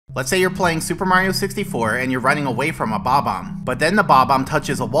Let's say you're playing Super Mario 64 and you're running away from a Bob-omb, but then the Bob-omb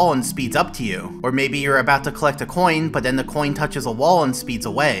touches a wall and speeds up to you. Or maybe you're about to collect a coin, but then the coin touches a wall and speeds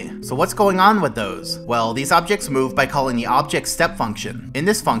away. So what's going on with those? Well, these objects move by calling the object step function. In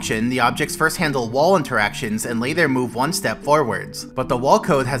this function, the objects first handle wall interactions and later move one step forwards. But the wall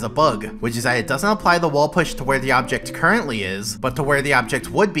code has a bug, which is that it doesn't apply the wall push to where the object currently is, but to where the object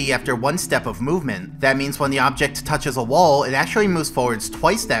would be after one step of movement. That means when the object touches a wall, it actually moves forwards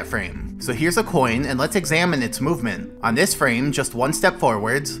twice that frame. So here's a coin, and let's examine its movement. On this frame, just one step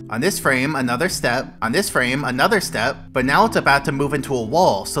forwards. On this frame, another step. On this frame, another step. But now it's about to move into a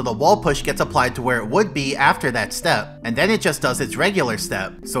wall, so the wall push gets applied to where it would be after that step. And then it just does its regular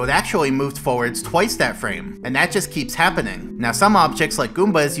step. So it actually moved forwards twice that frame. And that just keeps happening. Now some objects like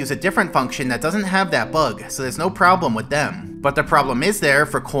Goombas use a different function that doesn't have that bug, so there's no problem with them. But the problem is there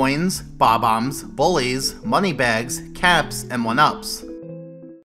for coins, Bob-ombs, bullies, money bags, caps, and 1-ups.